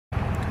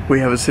We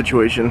have a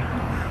situation.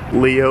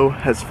 Leo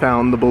has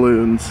found the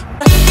balloons.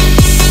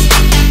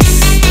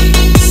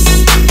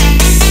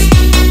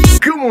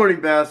 Good morning,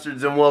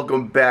 bastards, and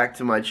welcome back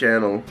to my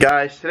channel.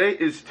 Guys, today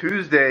is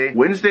Tuesday.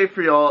 Wednesday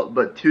for y'all,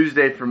 but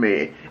Tuesday for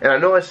me. And I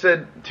know I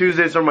said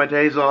Tuesdays are my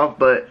days off,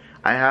 but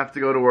I have to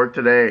go to work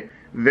today.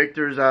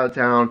 Victor's out of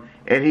town,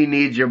 and he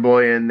needs your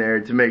boy in there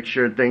to make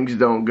sure things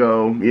don't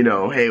go, you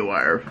know,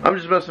 haywire. I'm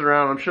just messing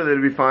around. I'm sure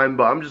they'd be fine,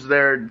 but I'm just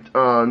there,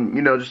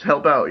 you know, just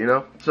help out, you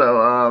know?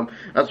 So,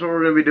 that's what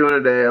we're gonna be doing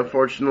today.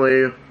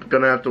 Unfortunately,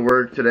 gonna have to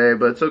work today,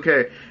 but it's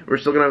okay. We're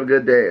still gonna have a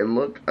good day. And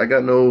look, I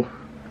got no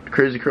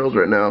crazy curls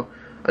right now.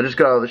 I just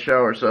got out of the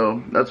shower,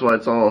 so that's why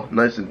it's all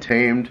nice and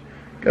tamed.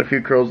 Got a few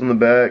curls in the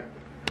back.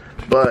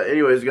 But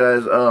anyways,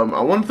 guys,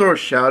 I want to throw a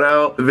shout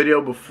out. The video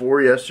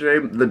before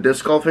yesterday, the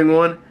disc golfing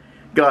one,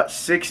 got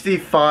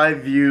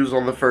 65 views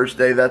on the first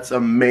day. That's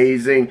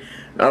amazing.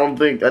 I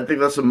think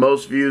that's the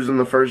most views in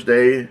the first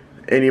day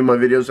any of my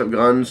videos have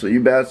gotten. So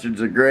you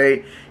bastards are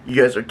great.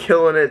 You guys are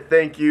killing it.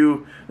 Thank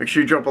you. Make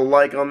sure you drop a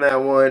like on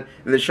that one.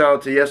 And then shout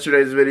out to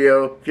yesterday's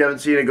video. If you haven't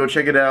seen it, go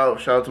check it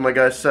out. Shout out to my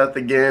guy Seth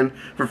again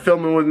for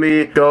filming with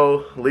me.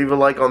 Go leave a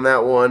like on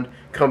that one.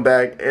 Come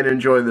back and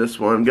enjoy this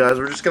one. Guys,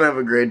 we're just gonna have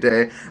a great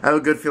day. I have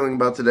a good feeling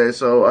about today,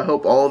 so I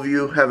hope all of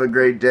you have a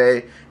great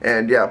day.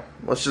 And yeah,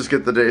 let's just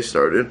get the day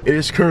started. It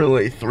is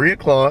currently 3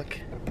 o'clock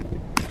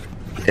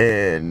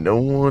and no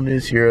one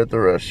is here at the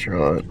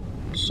restaurant.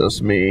 It's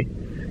just me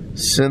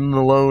sitting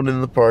alone in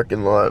the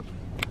parking lot.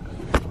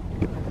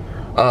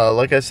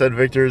 Like I said,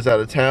 Victor is out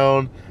of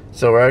town,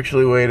 so we're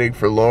actually waiting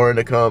for Lauren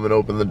to come and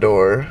open the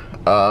door.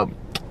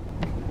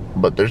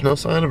 But there's no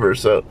sign of her,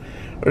 so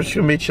we're just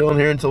gonna be chilling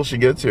here until she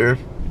gets here.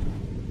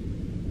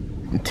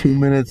 2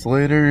 minutes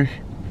later,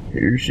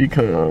 here she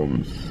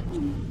comes.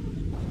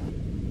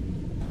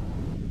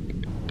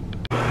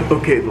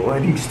 Okay, the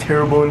lighting's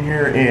terrible in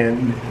here,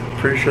 and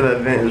pretty sure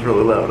that vent is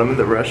really loud. I'm in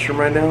the restroom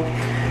right now,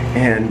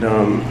 and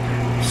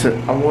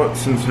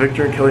since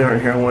Victor and Kelly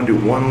aren't here, I want to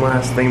do one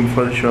last thing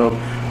before they show up.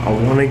 I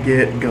want to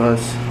get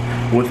Gus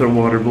with our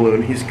water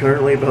balloon. He's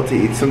currently about to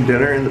eat some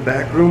dinner in the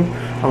back room.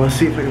 I want to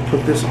see if I can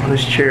put this on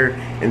his chair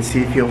and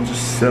see if he'll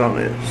just sit on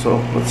it. So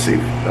let's see if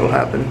that'll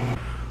happen.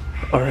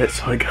 Alright,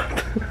 so I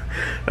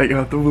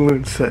got the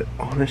balloon set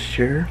on his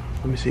chair.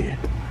 Let me see.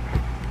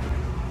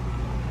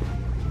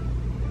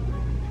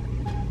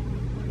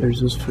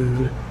 There's his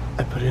food.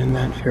 I put it in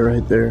that chair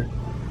right there.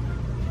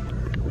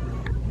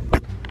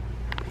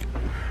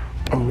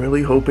 I'm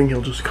really hoping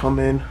he'll just come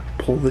in,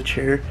 pull the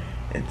chair,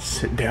 and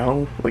sit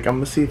down. Like, I'm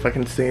gonna see if I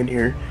can stand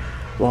here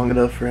long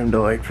enough for him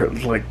to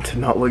to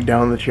not look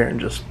down the chair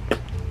and just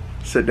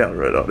sit down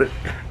right on it.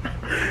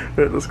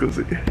 Alright, let's go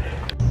see.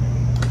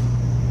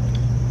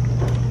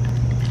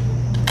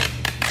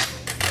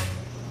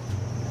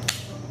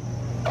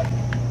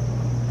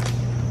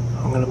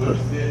 I'm gonna put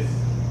this.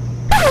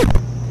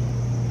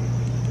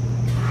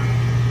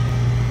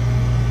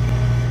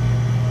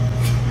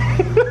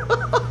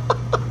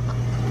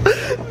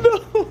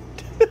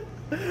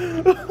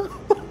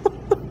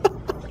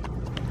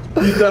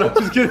 You thought I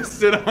was gonna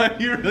sit on?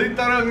 You really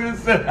thought I was gonna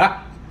sit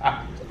on?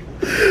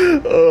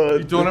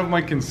 You don't have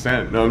my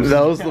consent. No,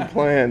 that was the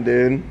plan,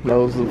 dude. That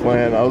was the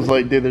plan. I was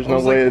like, dude, there's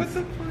no way it's...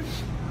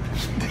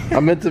 I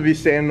meant to be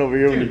standing over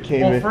here when you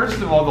came in. Well,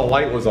 first of all, the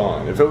light was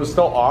on. If it was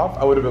still off,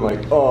 I would have been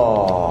like,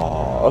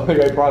 oh. Like,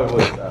 I probably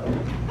would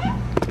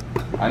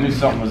have. I knew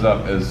something was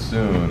up as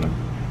soon.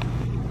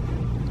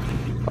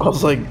 I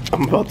was like,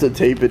 I'm about to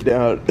tape it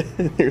down.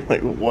 You're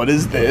like, what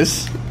is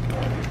this?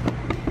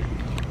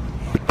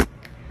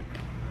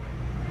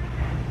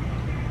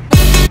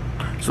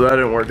 So that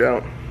didn't work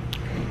out.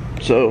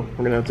 So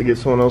we're gonna have to get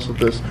someone else with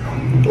this.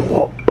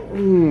 Oh,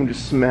 boom,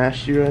 just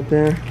smashed you right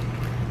there.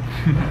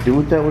 Do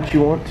with that what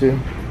you want to,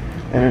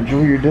 and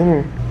enjoy your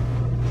dinner.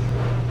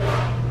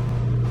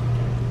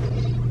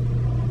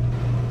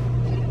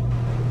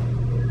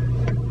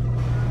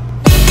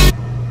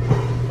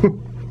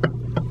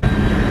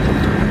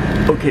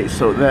 Okay,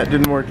 so that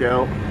didn't work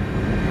out.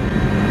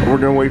 We're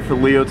gonna wait for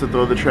Leo to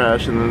throw the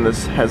trash, and then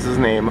this has his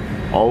name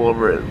all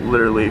over it.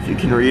 Literally, if you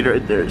can read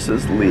right there, it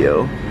says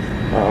Leo.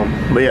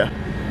 But yeah,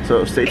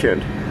 so stay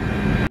tuned.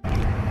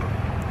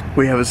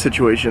 We have a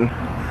situation.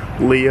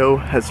 Leo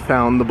has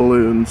found the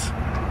balloons.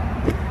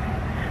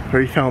 Or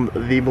he found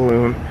the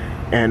balloon,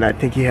 and I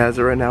think he has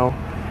it right now.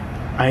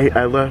 I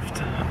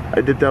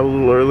did that a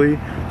little early,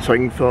 so I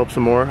can fill up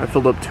some more. I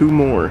filled up 2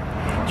 more,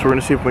 so we're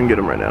gonna see if we can get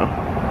him right now.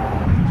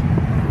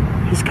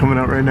 He's coming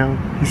out right now.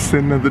 He's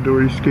sitting at the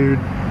door, he's scared.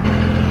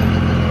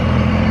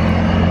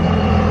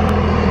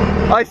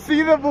 I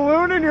see the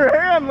balloon in your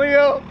hand,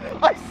 Leo.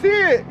 I see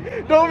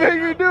it. Don't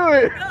make me do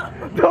it.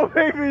 Don't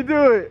make me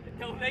do it.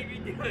 Don't make me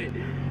do it.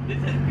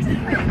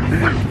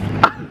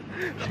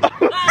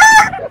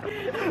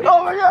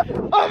 Oh my god.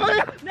 Oh my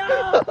god.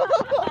 No.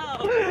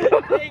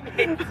 Dang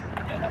it.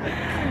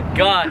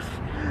 Gosh.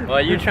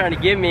 Well, you're trying to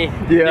give me.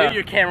 Yeah. Knew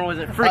your camera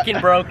wasn't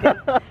freaking broken.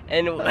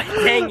 And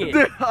dang it.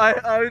 Dude,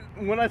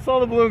 when I saw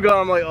the balloon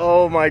go, I'm like,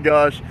 oh my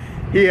gosh,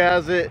 he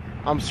has it.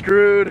 I'm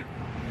screwed.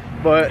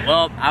 but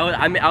well,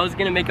 I was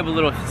gonna make up a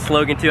little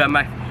slogan too. I have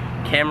my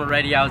camera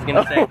ready. I was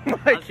gonna say,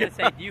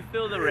 do you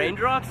feel the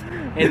raindrops?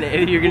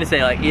 And you're gonna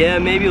say like, yeah,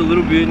 maybe a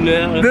little bit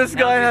now. This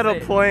guy had a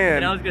plan.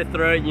 And I was gonna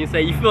throw it and you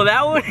say, you feel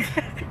that one?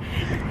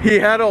 He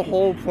had a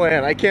whole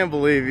plan. I can't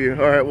believe you.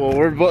 All right, well,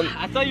 we're both.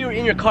 I thought you were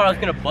in your car. I was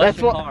gonna bust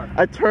your car.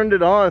 I turned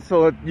it on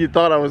so you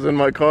thought I was in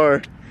my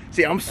car.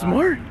 See, I'm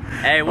smart.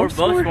 Hey, we're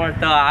both smart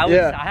though. I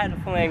had a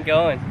plan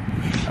going.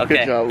 Okay.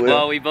 Good job, Leo.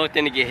 Well, we both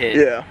didn't get hit.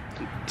 Yeah.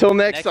 Till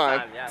next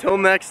time. Yeah. Till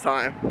next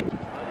time.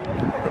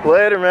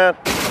 Later, man.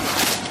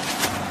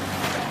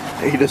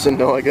 He doesn't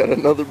know I got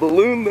another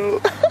balloon though. All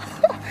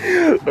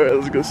right,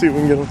 let's go see if we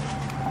can get him.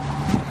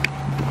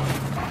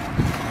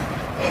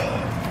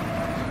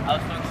 I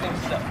was focusing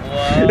stuff.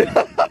 What?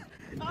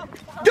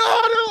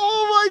 Got him!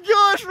 Oh my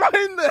gosh, right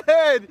in the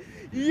head!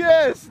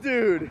 Yes,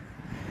 dude!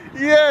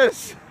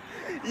 Yes!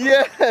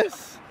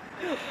 Yes!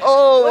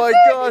 Oh my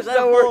gosh,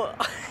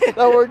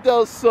 that worked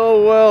out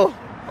so well.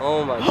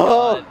 Oh my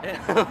god.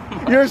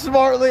 You're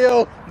smart,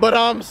 Leo, but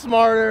I'm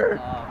smarter.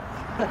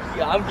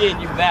 Yeah, I'm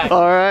getting you back.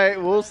 Alright,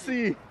 we'll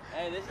see.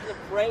 Hey, this is a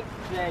prank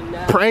thing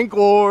now. Prank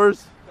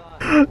wars.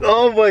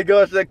 Oh my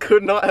gosh, that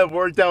could not have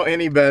worked out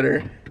any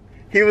better.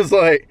 He's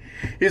like,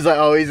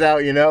 oh, he's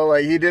out, you know?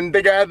 Like, he didn't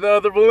think I had the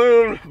other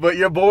balloon, but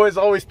your boy's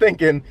always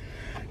thinking.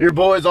 Your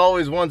boy's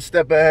always one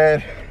step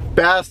ahead.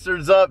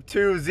 Bastards up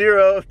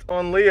 2-0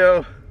 on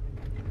Leo.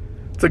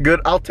 It's a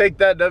good, I'll take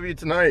that W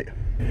tonight.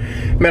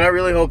 Man, I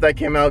really hope that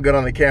came out good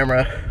on the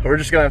camera. We're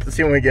just gonna have to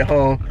see when we get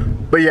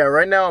home. But yeah,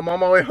 right now I'm on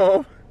my way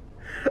home.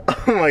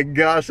 Oh my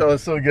gosh, that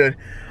was so good.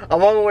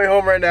 I'm on my way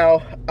home right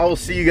now. I will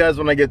see you guys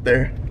when I get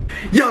there.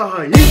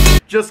 Yeah,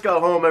 just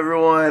got home,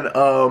 everyone.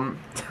 Oh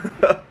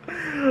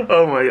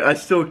my, I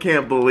still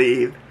can't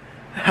believe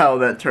how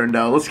that turned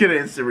out. Let's get an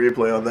instant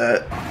replay on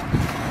that.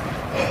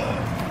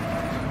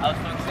 I was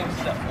focusing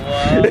stuff.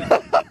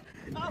 What?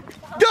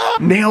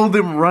 Nailed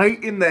him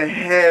right in the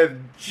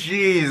head.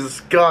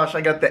 Jeez, gosh,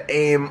 I got the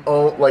aim.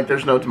 Oh, like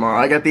there's no tomorrow.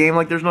 I got the aim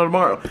like there's no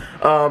tomorrow.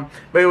 But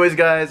anyways,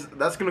 guys,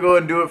 that's gonna go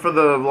ahead and do it for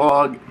the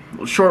vlog.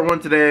 Short one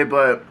today,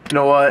 but you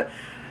know what?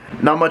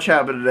 Not much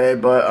happened today,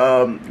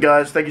 but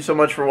guys, thank you so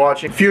much for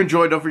watching. If you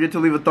enjoyed, don't forget to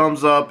leave a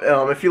thumbs up.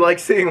 If you like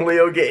seeing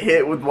Leo get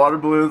hit with water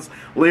balloons,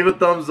 leave a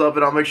thumbs up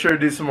and I'll make sure to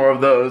do some more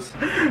of those.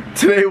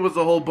 Today was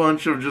a whole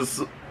bunch of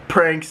just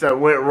pranks that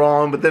went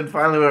wrong, but then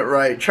finally went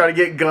right. Try to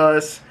get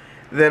Gus,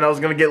 then I was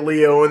gonna get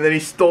Leo, and then he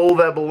stole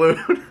that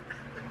balloon.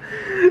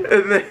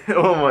 And then,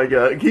 oh my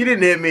god, he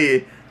didn't hit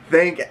me.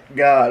 Thank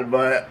God,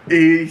 but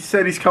he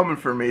said he's coming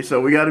for me,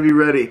 so we got to be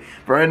ready.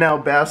 But right now,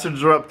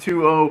 Bastards are up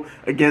 2-0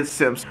 against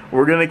Sims.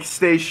 We're going to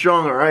stay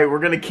strong, alright? We're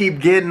going to keep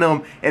getting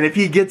him, and if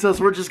he gets us,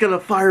 we're just going to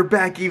fire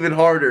back even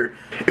harder.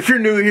 If you're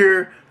new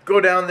here, go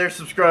down there,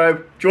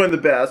 subscribe, join the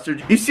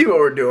Bastards. You see what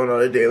we're doing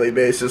on a daily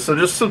basis, so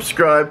just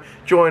subscribe,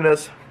 join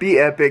us, be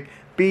epic,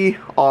 be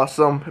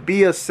awesome,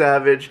 be a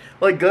savage,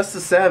 like Gus the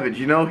Savage,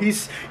 you know,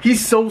 he's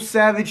so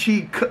savage,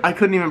 I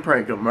couldn't even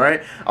prank him,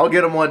 alright? I'll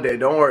get him one day,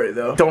 don't worry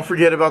though. Don't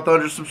forget about the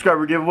 100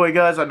 subscriber giveaway,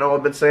 guys. I know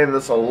I've been saying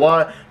this a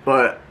lot,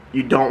 but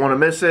you don't want to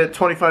miss it.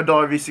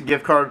 $25 Visa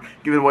gift card,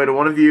 give it away to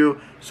one of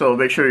you, so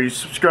make sure you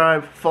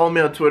subscribe, follow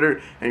me on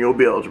Twitter, and you'll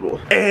be eligible.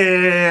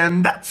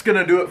 And that's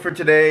gonna do it for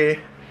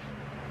today.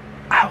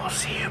 I will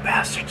see you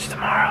bastards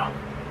tomorrow.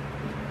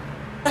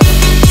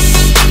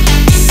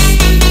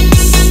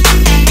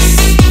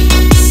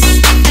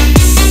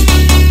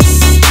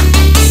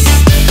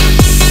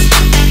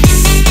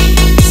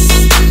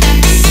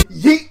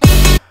 Yeet.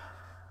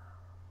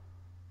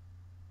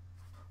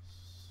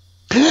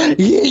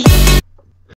 Yeet.